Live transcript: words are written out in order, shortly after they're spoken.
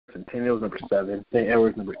Centennial was number 7. St.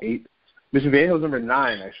 Edward's number 8. Mission Viejo was number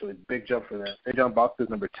 9, actually. Big jump for them. St. John Bosco is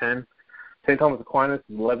number 10. St. Thomas Aquinas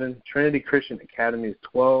is 11. Trinity Christian Academy is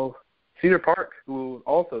 12. Cedar Park, who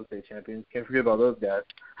also state champions. Can't forget about those guys.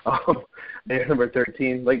 They're number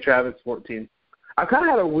 13. Lake Travis, 14. I kind of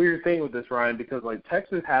had a weird thing with this, Ryan, because, like,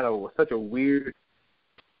 Texas had such a weird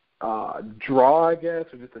draw, I guess,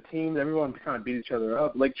 or just a team. Everyone kind of beat each other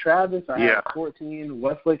up. Lake Travis, I had 14.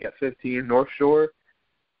 Westlake at 15. North Shore,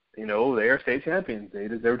 they are state champions. They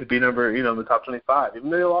deserve to be in the top 25.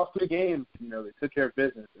 Even though they lost 3 games, they took care of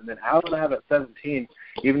business. And then Allen I have at 17,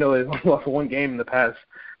 even though they've only lost 1 game in the past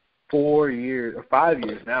 4 years or 5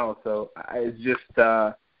 years now. So it's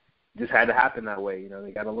just had to happen that way.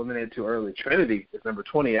 They got eliminated too early. Trinity is number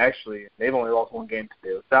 20, actually. They've only lost 1 game to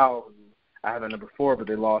De La Salle, who I have at number 4, but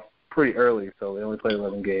they lost pretty early, so they only played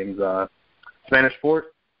 11 games. Spanish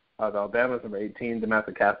Fort of Alabama is number 18.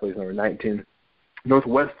 DeMatha Catholic is number 19.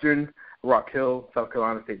 Northwestern, Rock Hill, South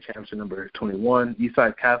Carolina State Championship, number 21.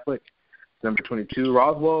 Eastside Catholic, number 22.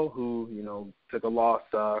 Roswell, who, took a loss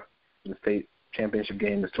in the state championship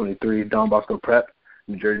game, is 23. Don Bosco Prep,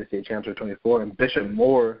 New Jersey State Championship, 24. And Bishop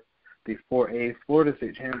Moore, the 4A Florida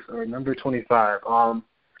State Champs, are number 25.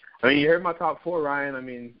 You heard my top 4,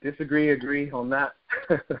 Ryan. Disagree, agree on that?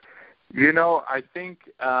 I think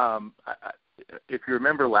if you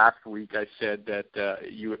remember last week, I said that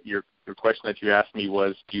your question that you asked me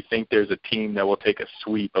was, do you think there's a team that will take a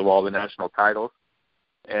sweep of all the national titles?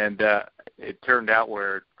 And it turned out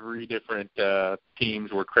where 3 different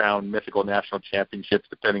teams were crowned mythical national championships,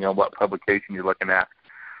 depending on what publication you're looking at.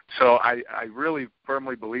 So I really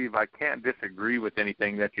firmly believe I can't disagree with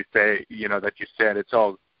anything that you say. That you said. It's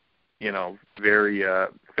all very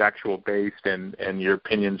factual based, and your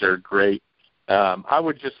opinions are great. I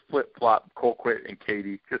would just flip-flop Colquitt and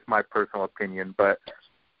Katy, just my personal opinion. But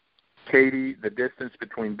Katy, the distance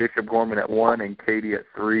between Bishop Gorman at 1 and Katy at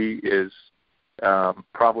 3 is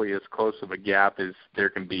probably as close of a gap as there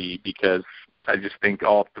can be, because I just think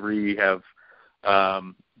all 3 have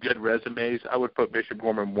good resumes. I would put Bishop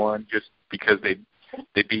Gorman 1 just because they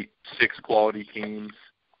beat 6 quality teams.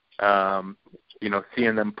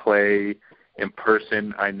 Seeing them play in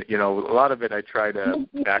person, a lot of it I try to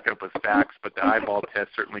back up with facts, but the eyeball test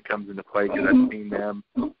certainly comes into play because I've seen them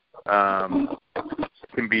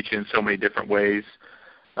can beat you in so many different ways.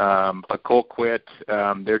 But Colquitt,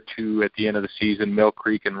 they're 2 at the end of the season, Mill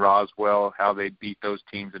Creek and Roswell, how they beat those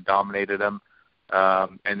teams and dominated them.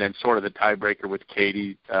 And then sort of the tiebreaker with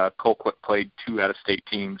Katy, Colquitt played 2 out-of-state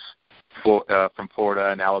teams from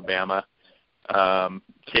Florida and Alabama.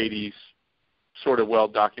 Katy's sort of well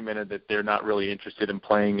documented that they're not really interested in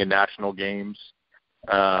playing in national games.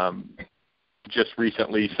 Just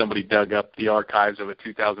recently, somebody dug up the archives of a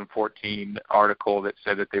 2014 article that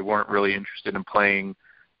said that they weren't really interested in playing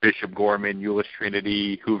Bishop Gorman, Euless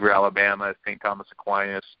Trinity, Hoover, Alabama, St. Thomas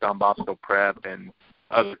Aquinas, Don Bosco Prep, and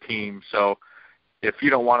other teams. So if you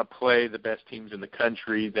don't want to play the best teams in the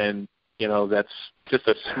country, then, that's just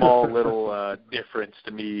a small little difference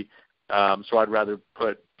to me. So I'd rather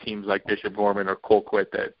put teams like Bishop Gorman or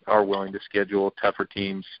Colquitt that are willing to schedule tougher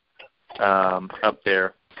teams up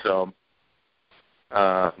there. So,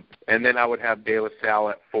 and then I would have De La Salle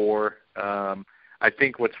at 4. I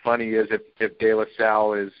think what's funny is if De La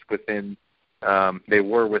Salle is within, they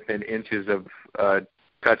were within inches of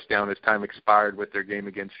touchdown as time expired with their game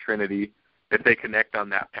against Trinity. If they connect on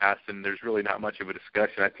that pass, then there's really not much of a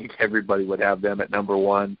discussion. I think everybody would have them at number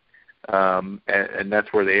 1. And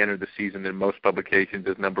that's where they entered the season in most publications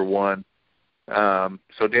as number 1.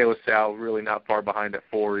 So De La Salle really not far behind at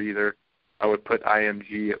 4 either. I would put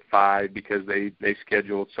IMG at 5 because they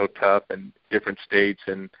scheduled so tough in different states,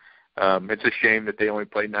 and it's a shame that they only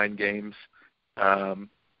played 9 games.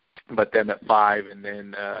 But them at 5, and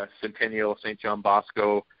then Centennial, St. John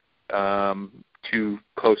Bosco, 2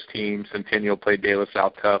 close teams. Centennial played De La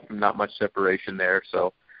Salle tough, not much separation there,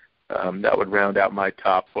 so that would round out my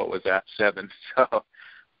top, 7. So,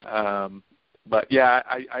 but yeah,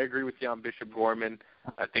 I agree with you on Bishop Gorman.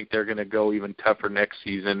 I think they're going to go even tougher next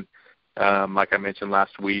season, like I mentioned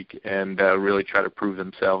last week, and really try to prove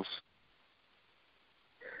themselves.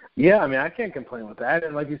 Yeah, I can't complain with that.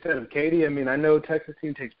 And like you said, with Katy, I know Texas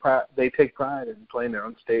team take pride in playing their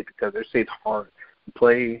own state because their state's hard to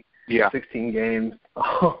play. 16 games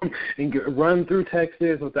and run through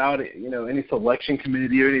Texas without any selection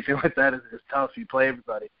committee or anything like that. It's tough. You play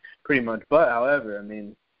everybody pretty much. But however,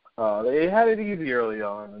 they had it easy early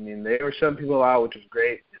on. They were shoving people out, which was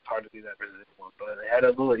great. It's hard to do that for this one, but they had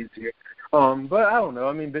it a little easier. But I don't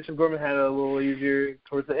know. Bishop Gorman had it a little easier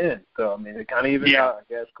towards the end. So it kind of evened out.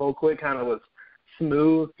 I guess Colquitt kind of was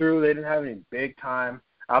smooth through. They didn't have any big time.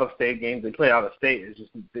 out-of-state games. They play out-of-state. It's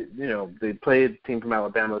just, they played a team from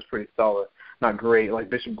Alabama was pretty solid, not great. Like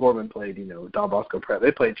Bishop Gorman played, Don Bosco Prep.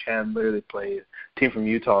 They played Chandler. They played a team from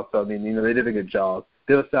Utah. So, they did a good job.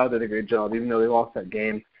 De La Salle did a great job, even though they lost that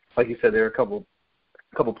game. Like you said, they were a couple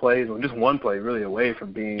plays, or just one play really away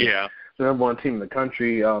from being the number one team in the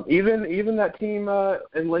country. Even that team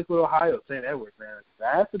in Lakewood, Ohio, St. Edwards, man.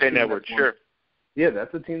 That's a St. Edwards, sure. Yeah,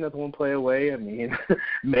 that's a team that's one play away. I mean,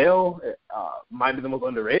 Male might be the most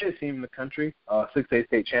underrated team in the country, 6A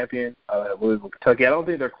state champion, Louisville, Kentucky. I don't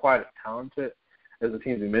think they're quite as talented as the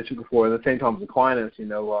teams we mentioned before. The St. Thomas Aquinas,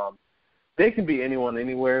 they can be anyone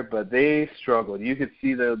anywhere, but they struggled. You could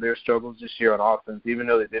see their struggles this year on offense, even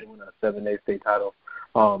though they did win a 7A state title,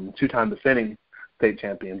 two-time defending state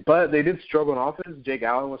champion. But they did struggle on offense. Jake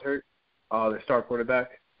Allen was hurt, their star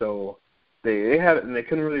quarterback. So they had it, and they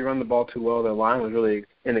couldn't really run the ball too well. Their line was really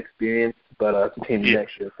inexperienced, but it's a team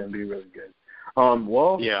next year that's going to be really good. I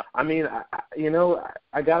mean,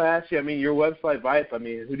 I got to ask you, your website, Vipe,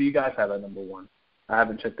 who do you guys have at number one? I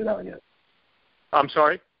haven't checked it out yet. I'm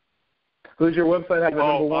sorry? Who's your website have at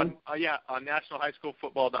number one? On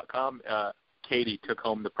nationalhighschoolfootball.com, Katie took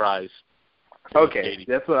home the prize. Okay,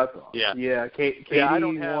 that's what I thought. Yeah, Katie I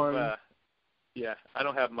don't have won. I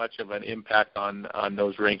don't have much of an impact on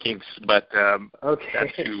those rankings, but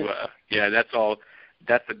that's who. That's all.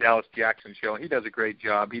 That's the Dallas Jackson show. He does a great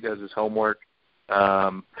job. He does his homework.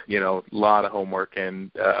 A lot of homework,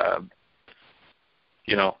 and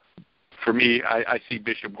for me, I see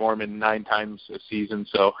Bishop Gorman 9 times a season,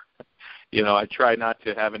 so I try not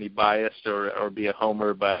to have any bias or be a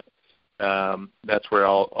homer, but that's where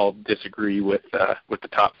I'll disagree with the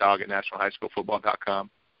top dog at nationalhighschoolfootball.com.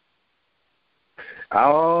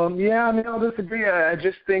 I'll disagree. I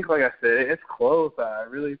just think, like I said, it's close. I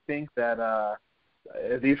really think that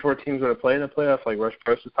if these 4 teams were to play in the playoffs, like Rush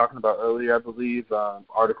Press was talking about earlier, I believe,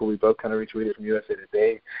 article we both kind of retweeted from USA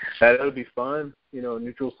Today, that it would be fun,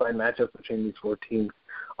 neutral site matchups between these 4 teams.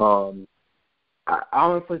 I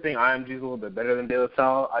honestly think IMG is a little bit better than De La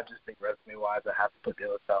Salle. I just think resume-wise, I have to put De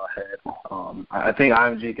La Salle ahead. I think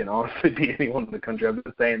IMG can honestly beat anyone in the country. I'm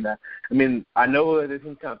just saying that. I know that this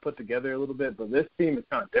team's kind of put together a little bit, but this team is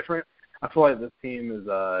kind of different. I feel like this team is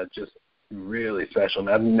just really special.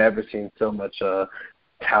 I've never seen so much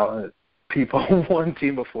talented people on one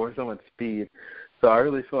team before, so much speed. So I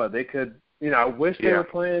really feel like they could, I wish they were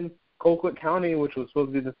playing Colquitt County, which was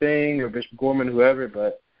supposed to be the thing, or Bishop Gorman, whoever,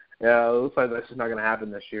 but yeah, it looks like that's just not going to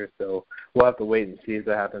happen this year, so we'll have to wait and see if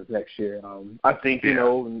that happens next year. I think,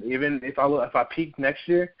 even if I peaked next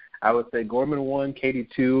year, I would say Gorman 1, Katy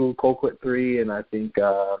 2, Colquitt 3, and I think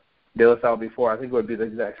De La Salle before. I think it would be the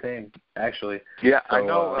exact same, actually. Yeah, so, I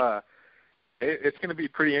know. It's going to be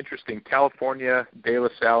pretty interesting. California, De La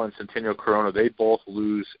Salle, and Centennial Corona, they both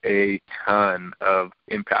lose a ton of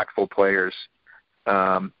impactful players.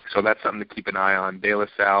 So that's something to keep an eye on. De La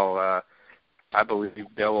Salle, I believe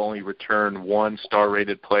they'll only return 1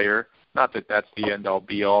 star-rated player. Not that that's the end-all,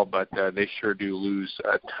 be-all, but they sure do lose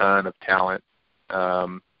a ton of talent.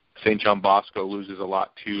 St. John Bosco loses a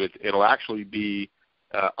lot, too. It'll actually be,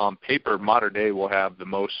 on paper, Mater Dei will have the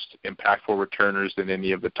most impactful returners than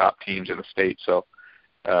any of the top teams in the state. So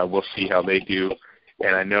we'll see how they do.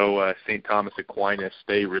 And I know St. Thomas Aquinas,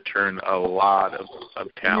 they return a lot of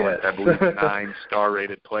talent. Yes. I believe 9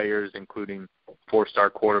 star-rated players, including 4-star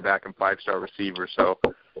quarterback and 5-star receiver. So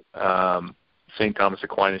St. Thomas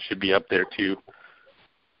Aquinas should be up there too.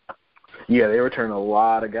 Yeah, they return a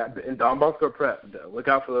lot of guys. And Don Bosco Prep, look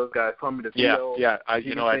out for those guys. Tommy DeFeo. Yeah. I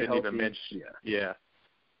didn't even mention. Yeah,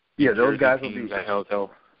 those guys will be.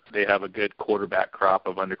 They have a good quarterback crop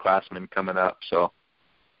of underclassmen coming up. So.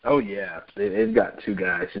 Oh, yeah. They've got 2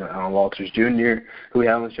 guys, Alan Walters Jr., who we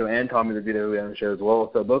have on the show, and Tommy DeVito, who we have on the show as well.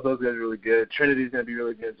 So both those guys are really good. Trinity's going to be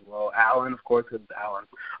really good as well. Allen, of course, because it's Allen.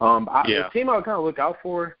 The team I would kind of look out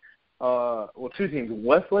for, 2 teams.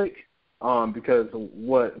 Westlake, because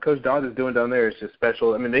what Coach Dodd is doing down there is just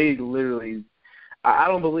special. They literally – I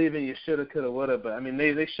don't believe in you shoulda, coulda, woulda, but,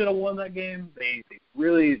 they should have won that game. They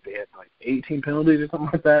had like 18 penalties or something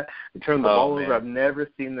like that. They turned the ball over. I've never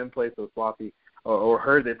seen them play so sloppy. Or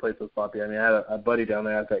heard they played so sloppy. I had a buddy down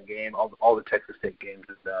there at that game, all the Texas State games,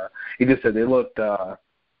 and he just said they didn't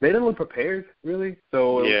look prepared really.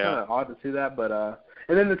 So it was kind of odd to see that. But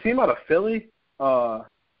and then the team out of Philly, the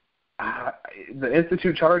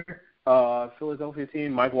Institute Charter, Philadelphia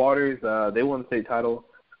team, Mike Waters, they won the state title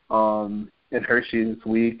in Hershey this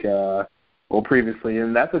week. Previously,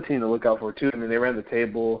 and that's a team to look out for too. They ran the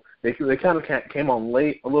table. They kind of came on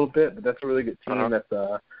late a little bit, but that's a really good team. That's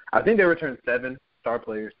I think they returned 7 star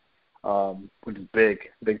players, which is big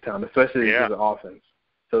time, especially because of offense.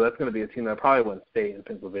 So that's going to be a team that probably wouldn't stay in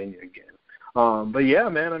Pennsylvania again. But, yeah,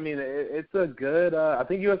 man, I mean, it's a good I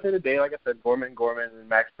think USA Today, like I said, Gorman, and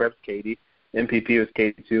Max Prep's Katie. MPP was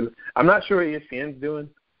Katie, too. I'm not sure what ESPN's doing,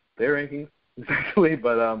 their rankings, exactly,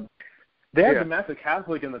 but they had the Massive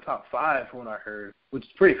Catholic in the top 5 from what I heard, which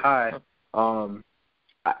is pretty high.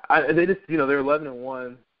 They just, they're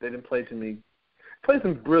 11-1. They didn't play too many. Played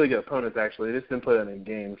some really good opponents, actually. They just didn't play that many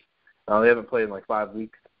games. They haven't played in like 5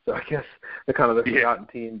 weeks, so I guess they're kind of the forgotten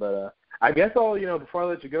team. But I guess before I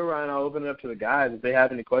let you go, Ryan, I'll open it up to the guys. If they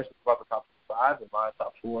have any questions about the top 5 and my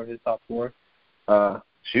top 4, his top 4,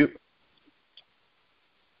 shoot.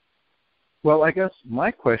 Well, I guess my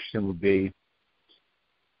question would be,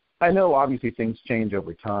 I know obviously things change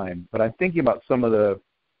over time, but I'm thinking about some of the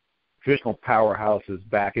traditional powerhouses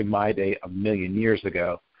back in my day a million years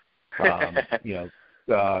ago. Carter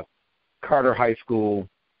High School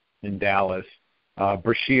in Dallas,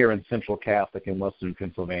 Brashear and Central Catholic in Western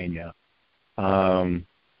Pennsylvania. You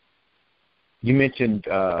mentioned,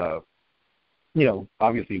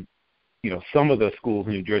 obviously, some of the schools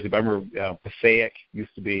in New Jersey. But I remember Passaic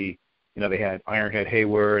used to be, they had Ironhead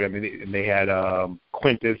Hayward. I mean, they had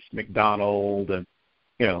Quintus McDonald, and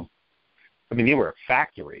they were a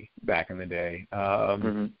factory back in the day.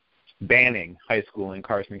 Banning High School in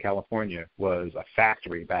Carson, California was a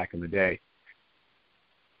factory back in the day.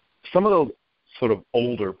 Some of those sort of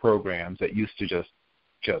older programs that used to just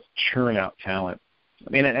churn out talent. I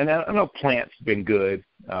mean, and I know Plant's been good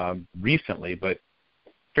recently, but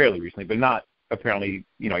fairly recently, but not apparently,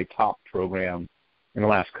 a top program in the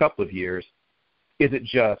last couple of years. Is it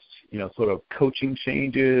just, sort of coaching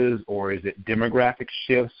changes, or is it demographic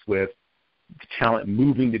shifts with talent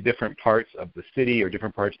moving to different parts of the city or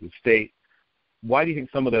different parts of the state? Why do you think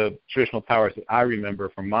some of the traditional powers that I remember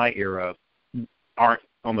from my era aren't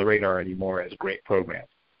on the radar anymore as great programs?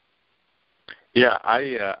 Yeah,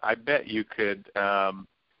 I bet you could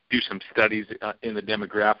do some studies in the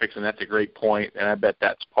demographics, and that's a great point, and I bet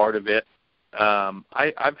that's part of it.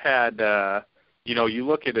 I've had, you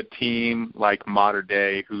look at a team like Mater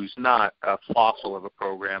Dei, who's not a fossil of a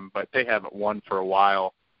program, but they haven't won for a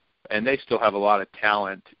while, and they still have a lot of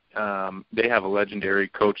talent. They have a legendary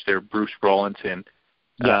coach there, Bruce Rollinson.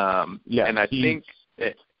 And I think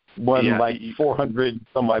won 400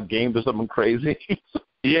 some odd games or something crazy.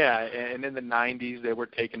 Yeah, and in the 90s they were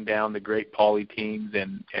taking down the great Pauley teams,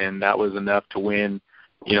 and that was enough to win,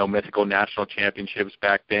 mythical national championships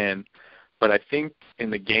back then. But I think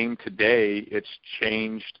in the game today, it's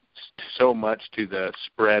changed so much to the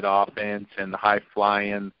spread offense and the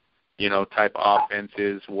high-flying, type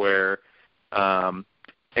offenses where,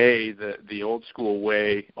 the old school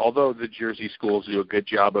way, although the Jersey schools do a good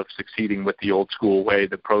job of succeeding with the old school way,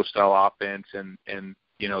 the pro-style offense and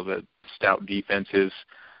the stout defenses.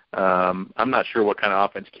 I'm not sure what kind of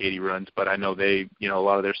offense Katie runs, but I know they, a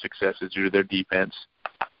lot of their success is due to their defense.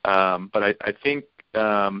 But I think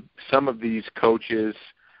some of these coaches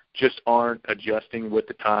just aren't adjusting with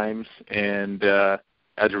the times, and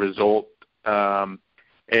as a result,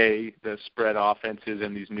 the spread offenses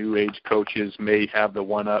and these new age coaches may have the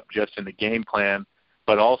one-up just in the game plan,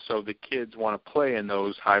 but also the kids want to play in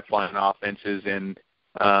those high-flying offenses, and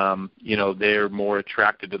they're more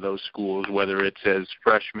attracted to those schools, whether it's as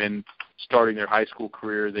freshmen starting their high school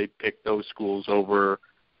career, they pick those schools over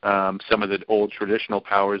some of the old traditional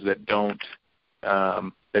powers that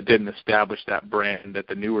didn't establish that brand that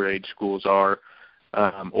the newer age schools are,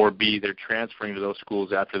 or B, they're transferring to those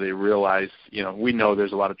schools after they realize, we know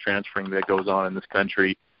there's a lot of transferring that goes on in this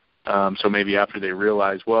country, so maybe after they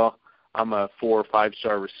realize, well, I'm a 4 or 5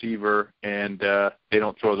 star receiver, and they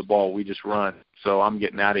don't throw the ball, we just run, so I'm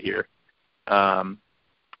getting out of here.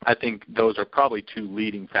 I think those are probably 2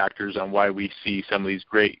 leading factors on why we see some of these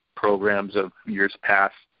great programs of years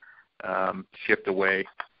past shift away.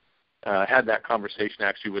 Had that conversation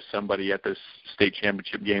actually with somebody at the state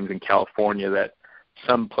championship games in California, that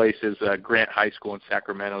some places, Grant High School in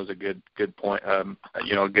Sacramento is a good point, a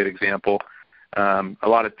good example. A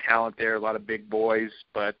lot of talent there, a lot of big boys,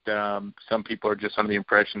 but some people are just under the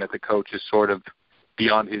impression that the coach is sort of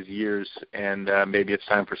beyond his years, and maybe it's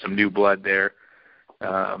time for some new blood there.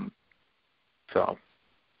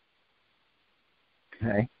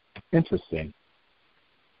 Okay, interesting.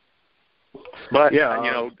 But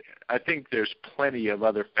I think there's plenty of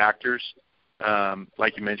other factors,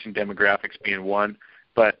 like you mentioned, demographics being one.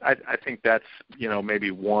 But I think that's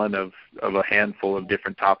maybe one of a handful of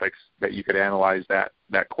different topics that you could analyze that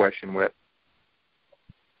question with.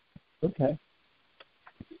 Okay.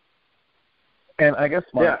 And I guess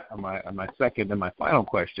my second and my final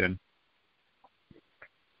question,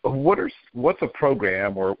 what's a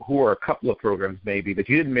program, or who are a couple of programs maybe that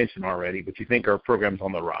you didn't mention already, but you think are programs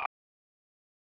on the rise?